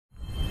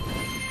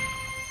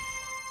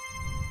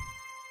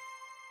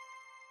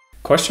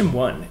Question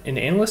 1. An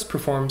analyst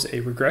performs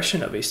a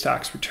regression of a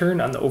stock's return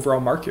on the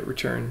overall market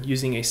return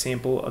using a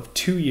sample of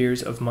 2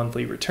 years of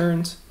monthly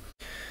returns.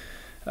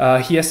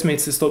 He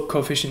estimates the slope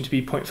coefficient to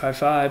be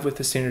 0.55 with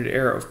a standard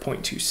error of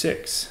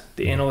 0.26.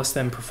 The analyst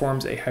then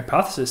performs a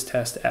hypothesis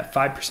test at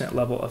 5%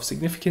 level of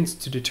significance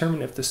to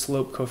determine if the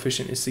slope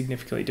coefficient is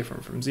significantly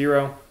different from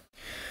 0.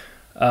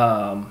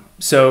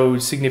 So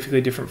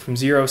significantly different from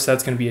 0, so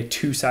that's going to be a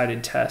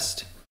two-sided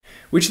test.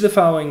 Which of the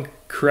following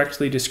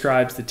correctly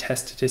describes the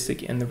test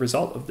statistic and the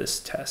result of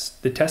this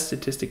test? The test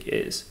statistic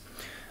is,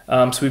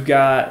 so we've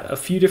got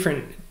two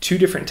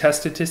different test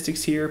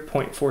statistics here,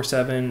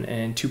 0.47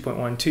 and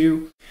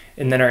 2.12,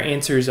 and then our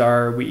answers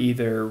are we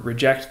either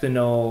reject the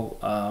null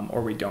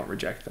or we don't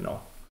reject the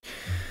null.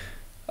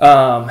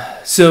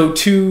 So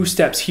two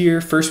steps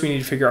here. First, we need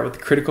to figure out what the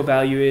critical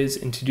value is,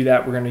 and to do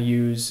that, we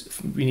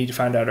need to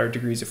find out our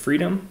degrees of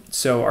freedom.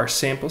 So our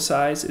sample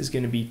size is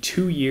going to be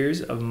 2 years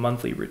of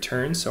monthly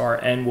returns. So our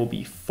N will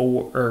be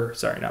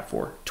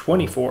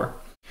 24.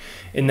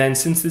 And then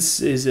since this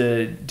is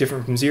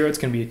different from 0, it's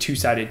going to be a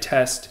two-sided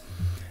test.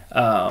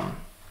 And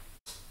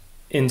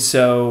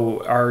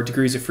so our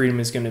degrees of freedom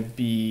is going to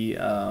be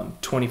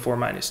 24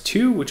 minus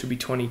 2, which would be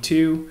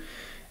 22.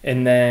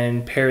 And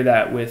then pair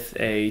that with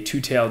a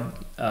two-tailed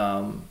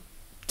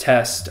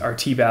test. Our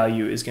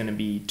t-value is going to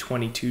be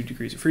 22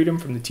 degrees of freedom.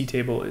 From the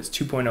t-table is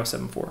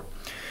 2.074.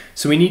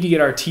 So we need to get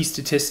our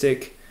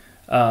t-statistic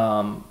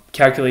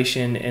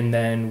calculation, and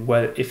then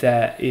if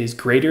that is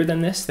greater than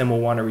this, then we'll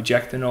want to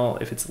reject the null.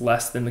 If it's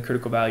less than the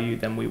critical value,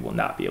 then we will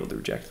not be able to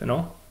reject the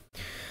null.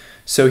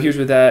 So here's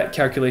what that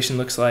calculation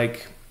looks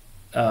like.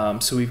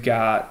 So we've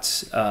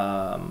got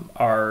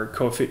our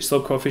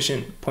slope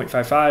coefficient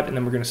 0.55, and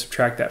then we're going to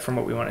subtract that from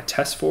what we want to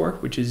test for,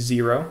 which is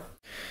 0.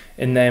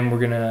 And then we're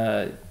going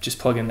to just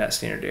plug in that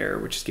standard error,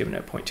 which is given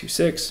at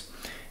 0.26.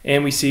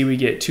 And we see we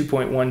get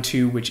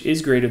 2.12, which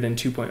is greater than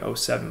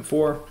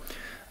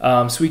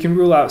 2.074. So we can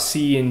rule out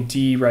C and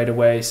D right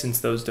away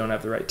since those don't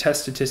have the right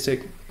test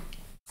statistic.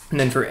 And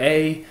then for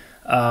A,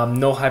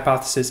 null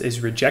hypothesis is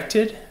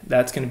rejected.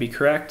 That's going to be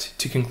correct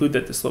to conclude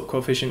that the slope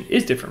coefficient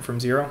is different from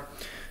 0.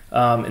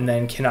 And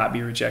then cannot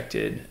be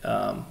rejected.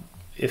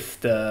 If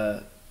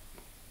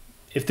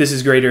this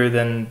is greater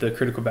than the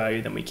critical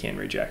value, then we can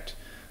reject.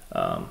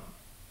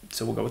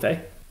 So we'll go with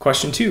A.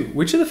 Question 2.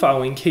 Which of the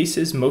following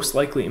cases most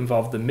likely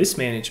involve the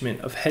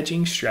mismanagement of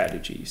hedging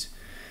strategies?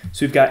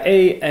 So we've got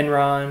A,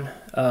 Enron.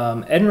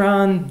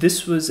 Enron,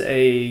 this was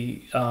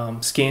a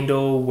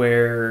scandal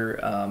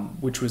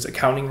which was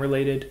accounting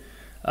related,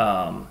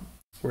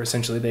 where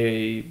essentially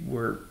they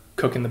were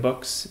cooking the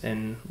books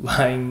and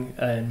lying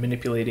and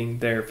manipulating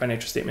their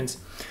financial statements.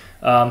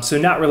 So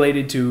not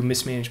related to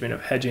mismanagement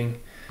of hedging.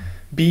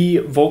 B,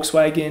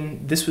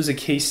 Volkswagen. This was a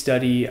case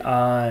study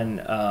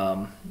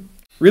on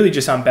really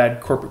just on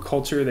bad corporate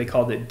culture. They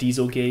called it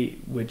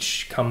Dieselgate,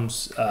 which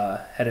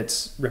had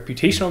its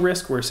reputational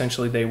risk, where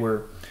essentially they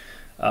were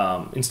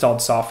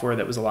installed software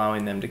that was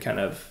allowing them to kind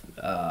of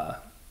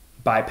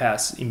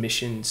bypass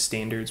emission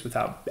standards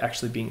without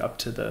actually being up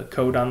to the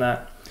code on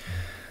that.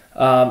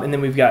 And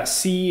then we've got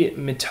C,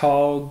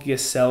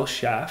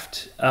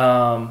 Metallgesellschaft.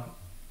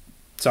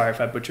 Sorry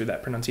if I butchered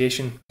that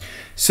pronunciation.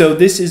 So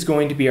this is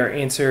going to be our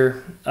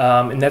answer,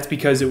 and that's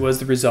because it was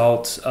the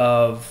result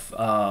of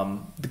the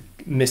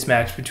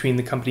mismatch between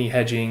the company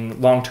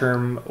hedging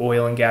long-term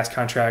oil and gas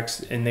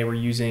contracts, and they were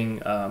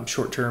using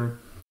short-term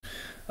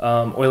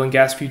oil and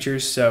gas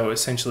futures. So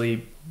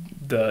essentially,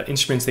 the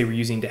instruments they were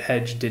using to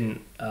hedge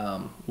didn't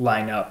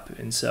line up,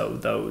 and so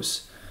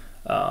those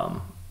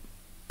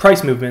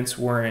price movements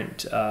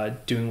weren't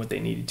doing what they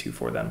needed to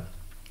for them.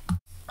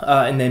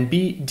 And then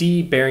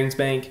D, Barings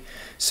Bank.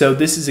 So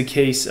this is a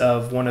case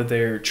of one of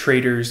their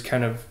traders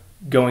kind of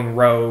going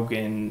rogue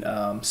and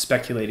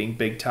speculating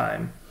big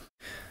time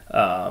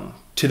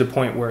to the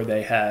point where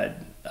they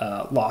had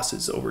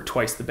losses over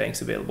twice the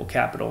bank's available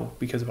capital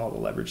because of all the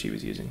leverage he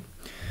was using.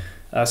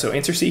 So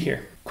answer C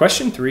here.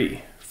 Question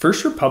 3.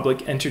 First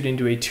Republic entered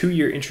into a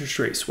 2-year interest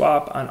rate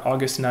swap on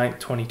August 9th,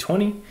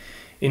 2020,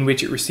 in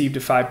which it received a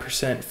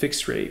 5%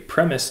 fixed rate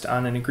premised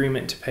on an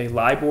agreement to pay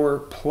LIBOR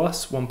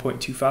plus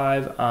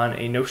 1.25 on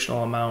a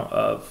notional amount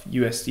of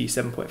USD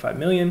 7.5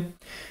 million.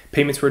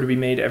 Payments were to be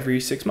made every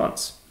 6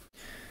 months.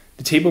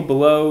 The table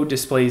below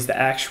displays the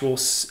actual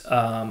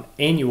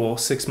annual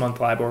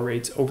 6-month LIBOR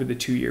rates over the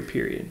 2-year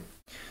period.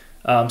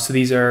 So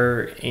these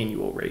are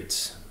annual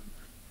rates.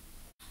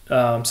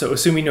 So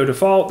assuming no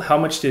default, how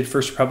much did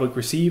First Republic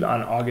receive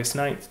on August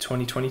 9th,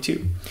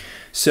 2022?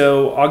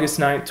 So August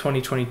 9th,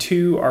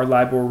 2022, our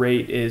LIBOR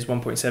rate is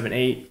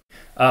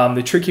 1.78.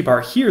 The tricky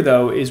part here,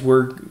 though, is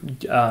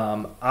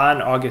on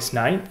August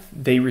 9th,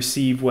 they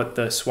receive what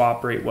the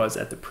swap rate was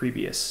at the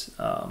previous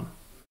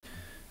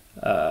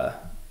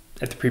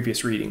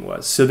reading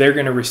was. So they're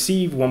going to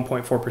receive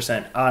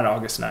 1.4% on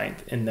August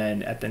 9th, and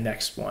then at the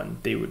next one,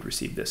 they would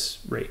receive this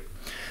rate.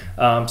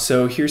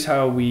 So here's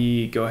how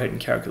we go ahead and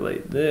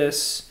calculate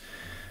this.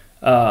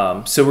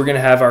 So we're going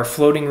to have our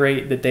floating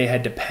rate that they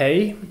had to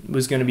pay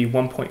was going to be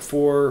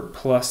 1.4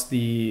 plus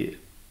the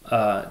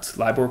it's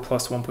LIBOR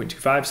plus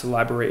 1.25, so the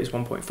LIBOR rate is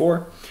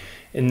 1.4.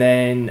 And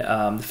then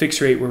the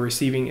fixed rate we're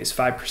receiving is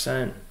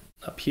 5%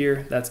 up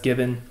here, that's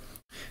given.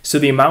 So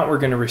the amount we're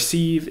going to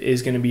receive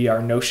is going to be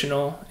our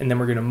notional, and then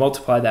we're going to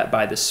multiply that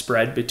by the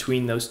spread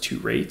between those two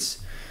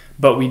rates.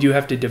 But we do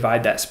have to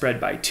divide that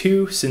spread by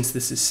 2 since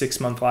this is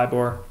 6-month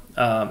LIBOR.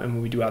 And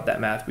when we do out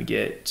that math, we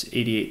get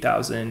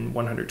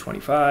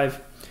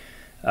 88,125,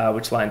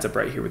 which lines up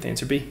right here with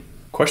answer B.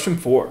 Question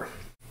 4.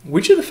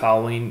 Which of the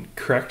following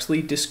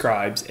correctly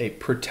describes a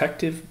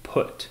protective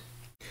put?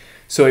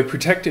 So a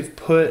protective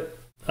put,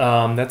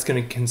 that's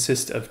going to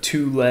consist of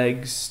 2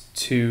 legs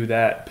to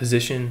that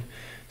position.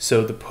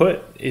 So the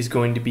put is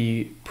going to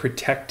be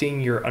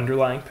protecting your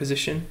underlying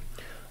position.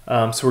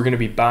 So we're going to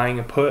be buying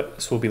a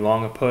put, so we'll be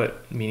long a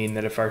put, meaning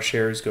that if our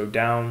shares go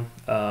down,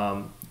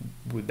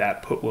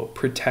 that put will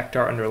protect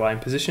our underlying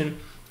position.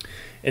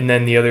 And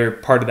then the other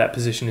part of that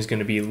position is going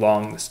to be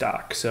long the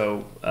stock.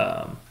 So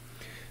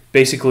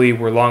basically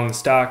we're long the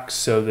stock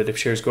so that if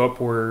shares go up,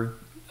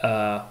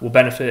 we'll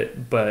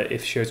benefit, but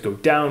if shares go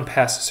down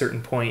past a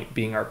certain point,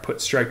 being our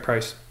put strike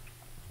price,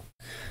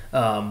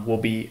 we'll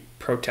be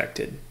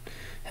protected.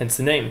 Hence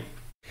the name.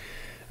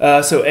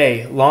 So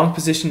A, long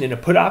position in a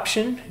put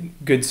option,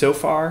 good so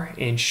far,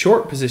 and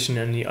short position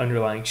in the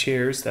underlying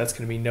shares, that's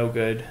going to be no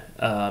good.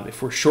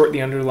 If we're short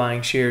the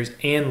underlying shares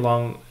and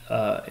long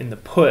in the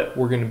put,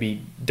 we're going to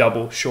be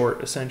double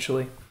short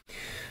essentially.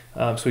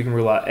 So we can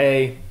rule out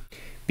A.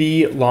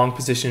 B, long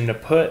position in a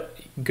put,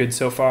 good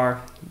so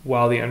far,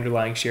 while the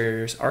underlying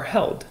shares are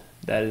held.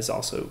 That is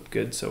also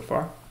good so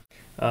far.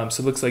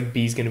 So it looks like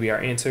B is going to be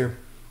our answer.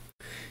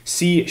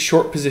 C,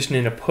 short position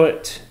in a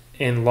put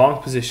and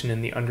long position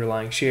in the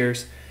underlying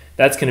shares.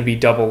 That's going to be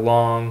double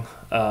long.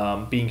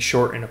 Being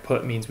short in a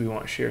put means we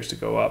want shares to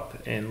go up,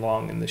 and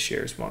long in the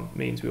shares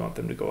means we want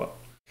them to go up.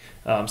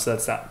 So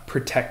that's not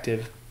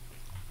protective.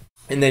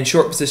 And then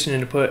short position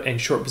in a put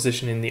and short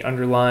position in the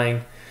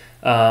underlying.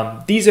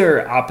 These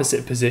are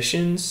opposite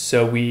positions.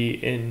 So we,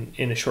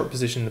 in a short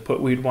position in the put,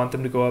 we'd want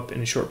them to go up.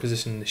 In a short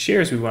position in the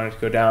shares, we want it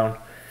to go down.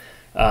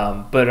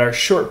 But our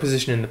short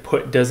position in the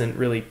put doesn't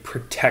really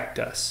protect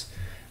us.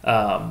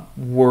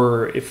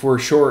 If we're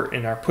short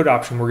in our put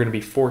option, we're going to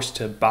be forced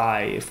to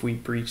buy if we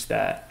breach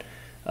that.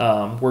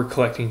 We're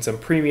collecting some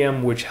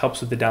premium, which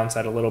helps with the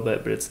downside a little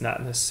bit, but it's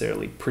not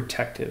necessarily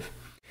protective.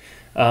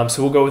 So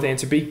we'll go with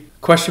answer B.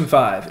 Question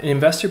 5. An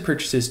investor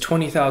purchases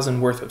 $20,000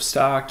 worth of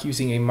stock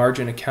using a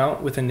margin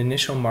account with an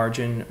initial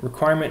margin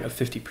requirement of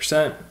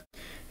 50%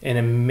 and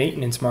a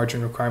maintenance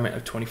margin requirement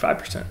of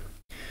 25%.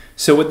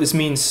 So what this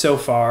means so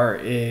far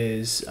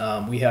is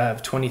we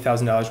have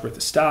 $20,000 worth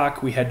of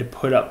stock. We had to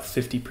put up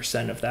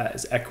 50% of that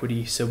as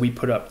equity. So we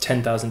put up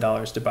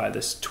 $10,000 to buy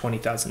this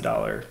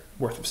 $20,000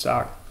 worth of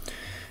stock.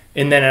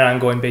 And then on an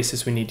ongoing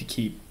basis, we need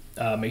to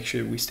make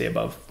sure we stay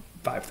above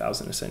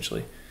 5,000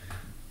 essentially,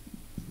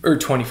 or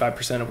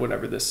 25% of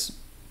whatever this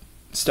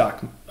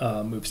stock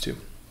moves to.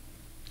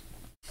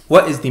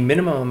 What is the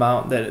minimum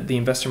amount that the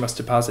investor must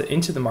deposit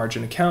into the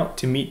margin account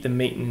to meet the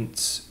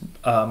maintenance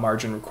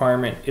margin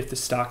requirement if the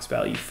stock's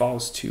value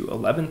falls to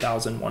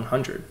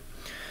 11,100?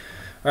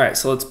 All right,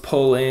 so let's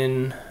pull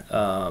in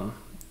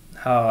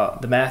how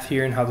the math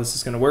here and how this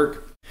is going to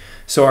work.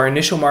 So our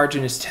initial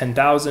margin is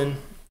 10,000.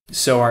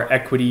 So our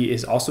equity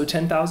is also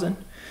 10,000.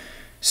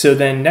 So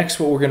then next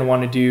what we're going to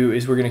want to do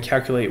is we're going to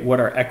calculate what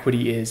our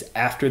equity is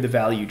after the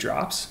value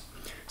drops.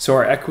 So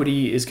our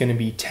equity is going to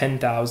be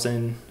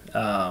 10,000,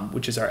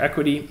 which is our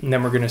equity, and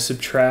then we're going to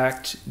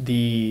subtract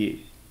the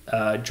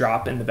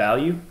drop in the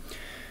value.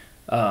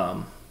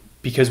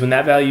 Because when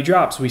that value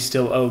drops, we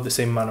still owe the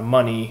same amount of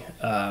money.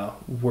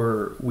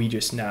 We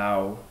just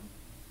now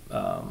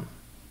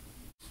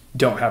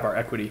don't have our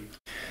equity.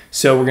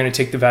 So we're going to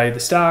take the value of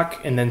the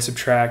stock and then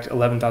subtract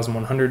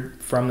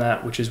 11,100 from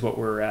that, which is what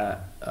we're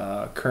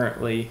at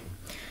currently.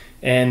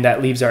 And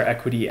that leaves our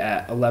equity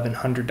at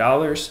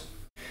 $1,100.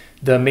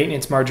 The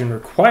maintenance margin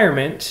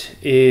requirement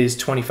is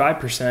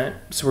 25%.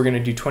 So we're going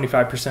to do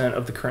 25%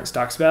 of the current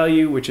stock's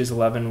value, which is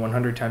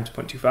 11,100 times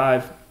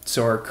 0.25.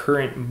 So our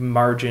current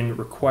margin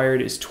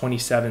required is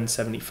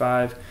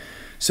 27.75.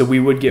 So we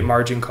would get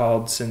margin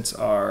called since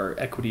our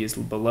equity is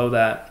below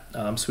that.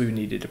 So we would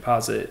need to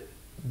deposit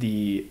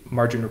the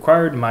margin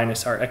required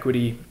minus our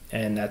equity,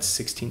 and that's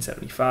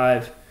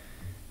 16.75.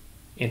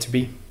 Answer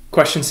B.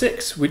 Question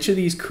 6. Which of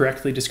these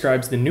correctly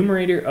describes the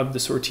numerator of the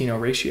Sortino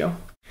ratio?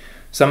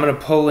 So I'm going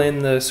to pull in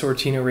the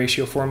Sortino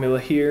ratio formula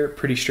here.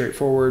 Pretty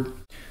straightforward.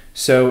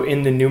 So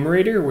in the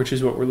numerator, which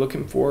is what we're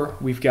looking for,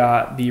 we've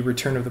got the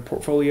return of the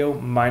portfolio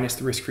minus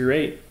the risk-free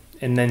rate.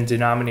 And then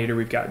denominator,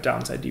 we've got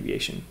downside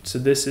deviation. So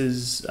this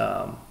is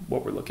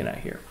what we're looking at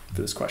here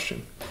for this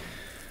question.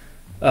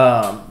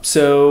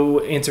 So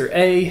answer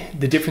A,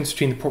 the difference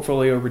between the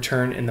portfolio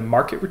return and the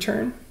market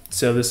return.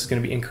 So this is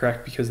going to be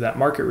incorrect because of that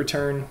market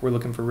return. We're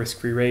looking for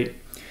risk-free rate.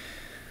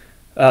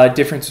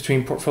 Difference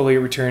between portfolio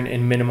return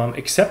and minimum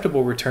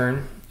acceptable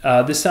return.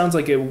 This sounds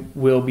like it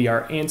will be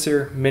our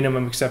answer.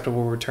 Minimum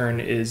acceptable return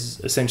is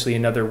essentially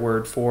another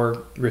word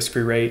for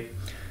risk-free rate.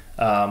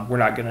 We're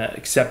not going to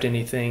accept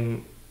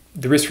anything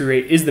the risk-free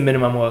rate is the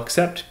minimum we'll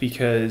accept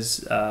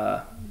because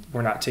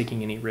we're not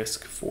taking any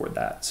risk for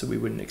that. So we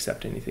wouldn't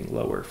accept anything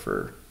lower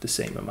for the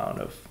same amount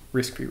of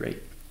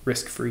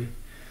risk-free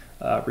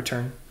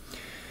return.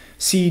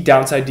 C,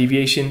 downside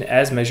deviation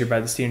as measured by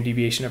the standard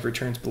deviation of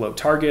returns below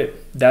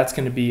target. That's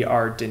going to be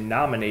our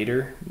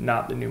denominator,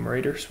 not the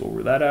numerator, so we'll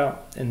rule that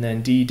out. And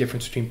then D,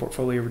 difference between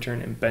portfolio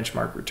return and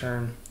benchmark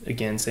return.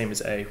 Again, same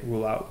as A,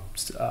 rule out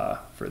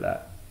for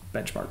that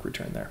benchmark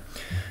return there.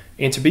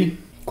 Answer B,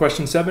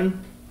 question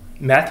 7.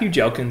 Matthew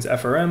Jelkins,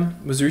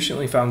 FRM, was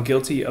recently found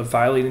guilty of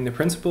violating the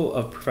principle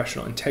of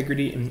professional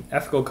integrity and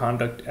ethical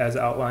conduct as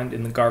outlined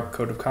in the GARP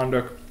Code of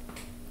Conduct.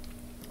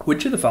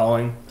 Which of the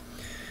following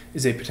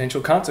is a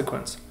potential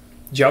consequence?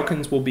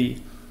 Jelkins will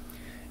be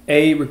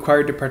A,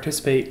 required to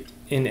participate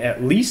in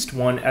at least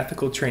one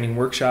ethical training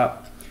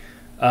workshop.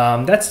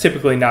 That's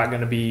typically not going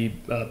to be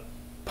a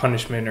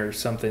punishment or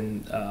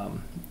something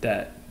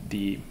that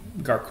the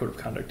GARP Code of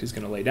Conduct is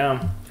going to lay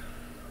down.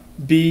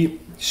 B,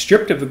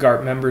 stripped of the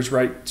GARP members'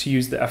 right to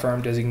use the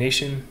FRM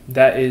designation.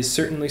 That is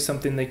certainly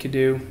something they could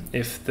do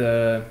if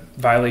the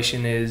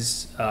violation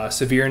is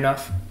severe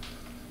enough.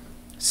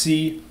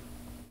 C,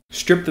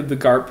 stripped of the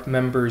GARP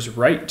members'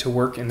 right to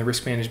work in the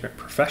risk management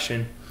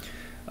profession.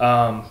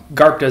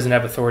 GARP doesn't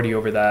have authority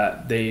over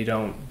that. They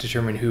don't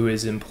determine who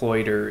is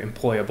employed or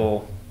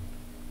employable.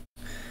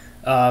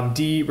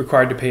 D,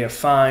 required to pay a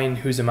fine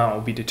whose amount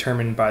will be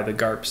determined by the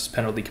GARP's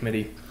penalty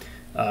committee.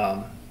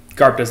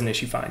 GARP doesn't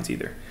issue fines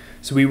either.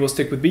 So we will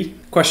stick with B.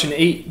 Question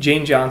 8,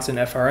 Jane Johnson,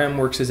 FRM,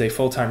 works as a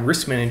full-time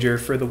risk manager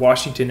for the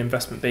Washington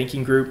Investment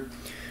Banking Group.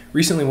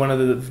 Recently, one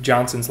of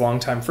Johnson's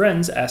longtime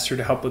friends asked her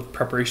to help with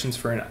preparations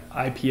for an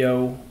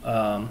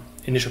IPO,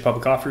 initial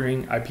public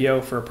offering,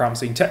 IPO, for a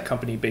promising tech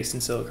company based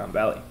in Silicon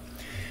Valley.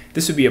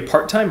 This would be a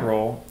part-time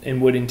role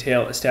and would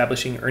entail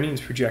establishing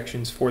earnings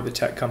projections for the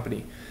tech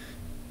company.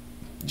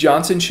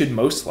 Johnson should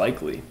most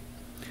likely.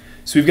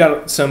 So we've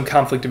got some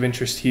conflict of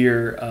interest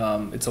here.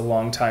 It's a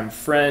longtime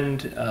friend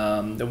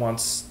that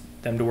wants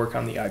them to work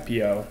on the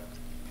IPO.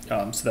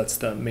 So that's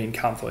the main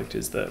conflict,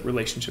 is the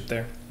relationship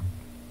there.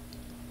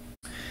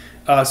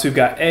 So we've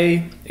got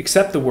A,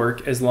 accept the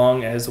work as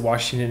long as the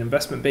Washington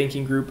Investment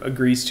Banking Group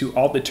agrees to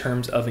all the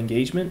terms of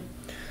engagement.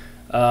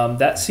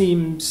 That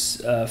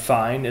seems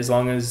fine. As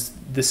long as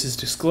this is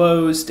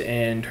disclosed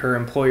and her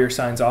employer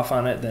signs off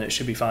on it, then it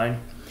should be fine.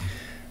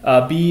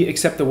 B,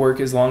 accept the work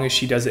as long as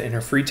she does it in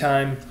her free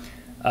time.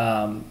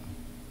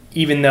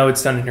 Even though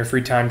it's done in her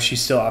free time,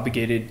 she's still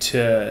obligated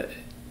to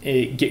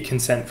get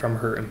consent from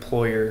her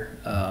employer.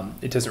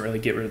 It doesn't really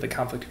get rid of the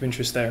conflict of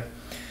interest there.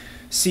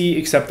 C,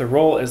 accept the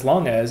role as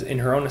long as, in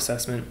her own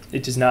assessment,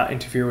 it does not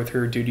interfere with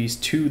her duties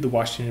to the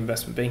Washington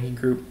Investment Banking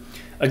Group.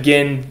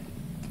 Again,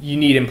 you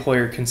need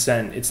employer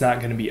consent. It's not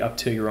going to be up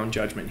to your own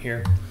judgment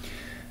here.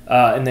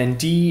 And then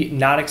D,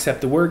 not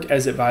accept the work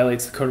as it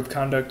violates the Code of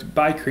Conduct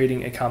by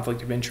creating a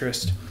conflict of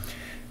interest.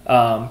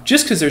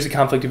 Just because there's a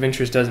conflict of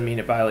interest doesn't mean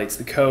it violates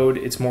the code.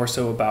 It's more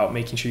so about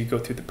making sure you go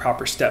through the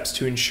proper steps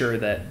to ensure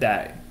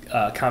that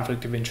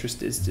conflict of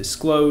interest is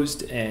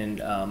disclosed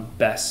and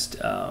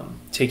best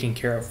taken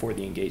care of for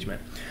the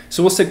engagement.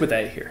 So we'll stick with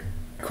A here.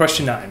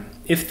 Question 9.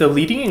 If the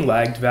leading and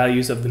lagged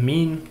values of the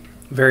mean,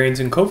 variance,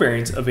 and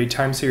covariance of a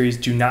time series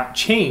do not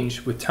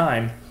change with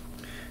time,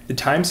 the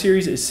time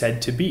series is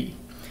said to be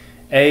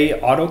A,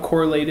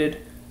 autocorrelated.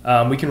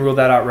 We can rule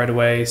that out right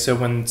away. So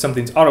when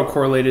something's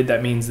autocorrelated,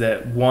 that means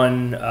that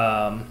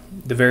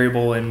the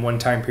variable in one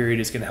time period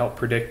is going to help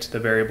predict the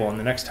variable in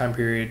the next time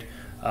period,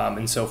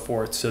 and so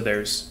forth. So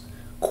there's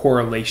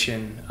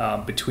correlation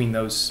between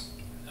those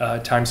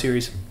time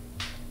series,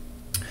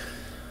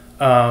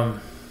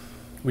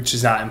 which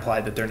does not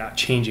imply that they're not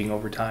changing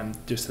over time,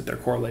 just that they're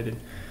correlated.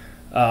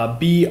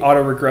 B,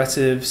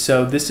 autoregressive.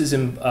 So this is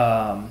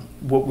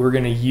what we're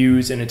going to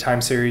use in a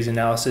time series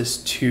analysis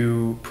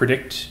to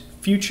predict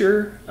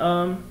future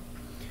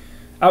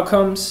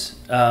outcomes.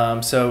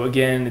 So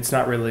again, it's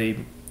not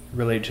really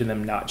related to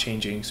them not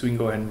changing, so we can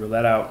go ahead and rule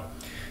that out.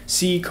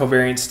 C,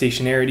 covariance,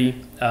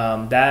 stationarity.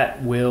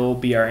 That will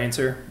be our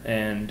answer,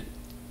 and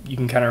you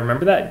can kind of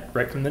remember that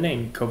right from the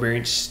name,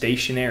 covariance,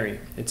 stationary.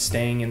 It's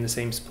staying in the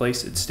same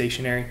place, it's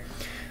stationary.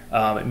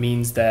 It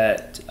means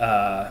that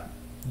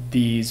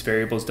these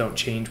variables don't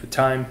change with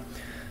time.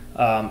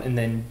 And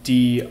then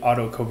D,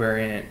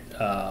 autocovariant,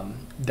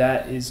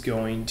 that is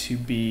going to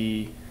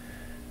be,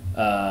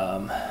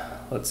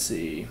 let's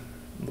see,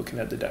 I'm looking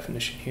at the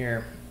definition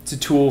here. It's a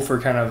tool for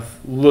kind of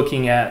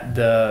looking at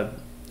the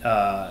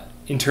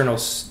internal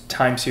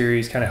time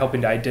series, kind of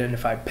helping to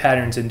identify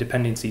patterns and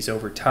dependencies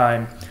over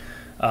time,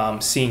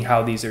 seeing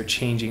how these are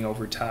changing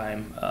over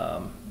time.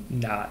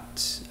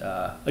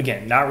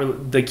 Again, not really,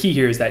 the key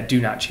here is that do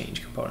not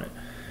change component.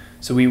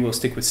 So we will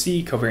stick with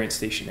C, covariance,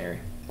 stationary.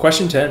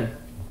 Question 10.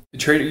 The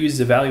trader uses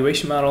a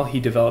valuation model he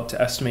developed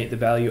to estimate the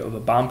value of a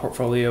bond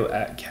portfolio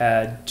at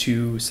CAD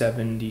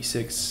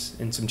 276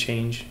 and some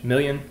change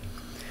million.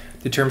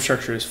 The term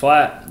structure is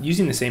flat.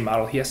 Using the same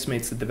model, he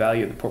estimates that the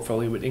value of the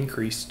portfolio would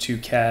increase to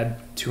CAD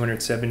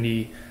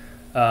 270,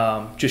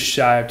 just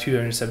shy of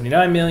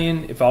 279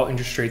 million if all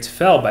interest rates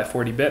fell by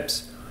 40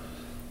 bips.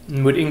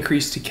 and would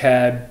increase to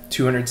CAD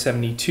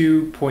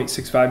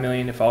 272.65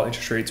 million if all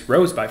interest rates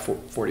rose by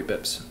 40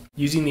 bips.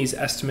 Using these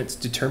estimates,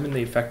 determine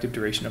the effective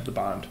duration of the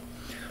bond.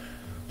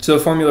 So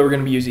the formula we're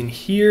going to be using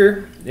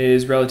here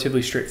is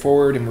relatively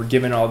straightforward, and we're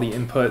given all the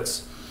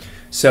inputs.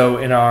 So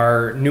in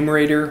our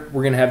numerator,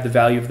 we're going to have the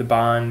value of the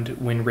bond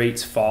when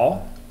rates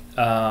fall,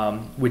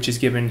 which is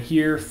given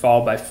here,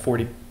 fall by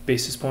 40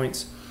 basis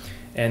points.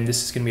 And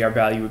this is going to be our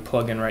value we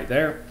plug in right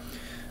there.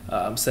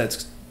 So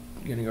that's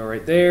going to go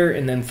right there.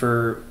 And then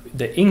for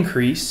the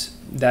increase,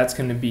 that's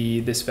going to be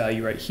this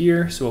value right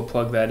here. So we'll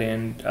plug that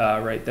in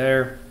right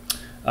there.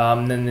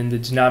 Then in the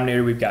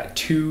denominator, we've got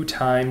 2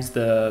 times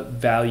the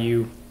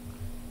value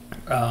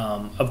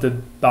of the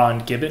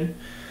bond given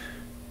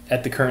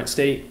at the current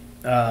state,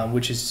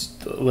 which is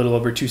a little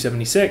over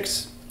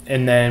 276.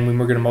 And then when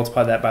we're going to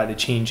multiply that by the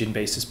change in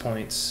basis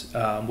points,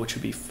 which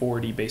would be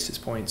 40 basis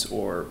points,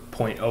 or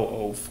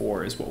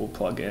 0.004 is what we'll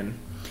plug in.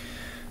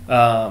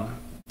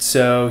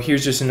 So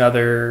here's just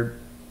another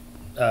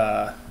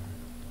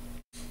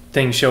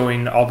thing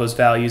showing all those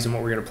values and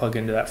what we're going to plug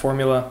into that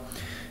formula.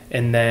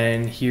 And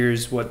then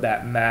here's what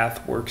that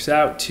math works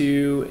out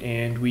to,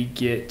 and we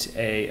get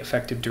a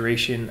effective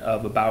duration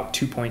of about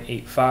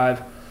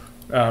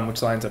 2.85,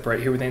 which lines up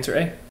right here with answer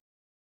A.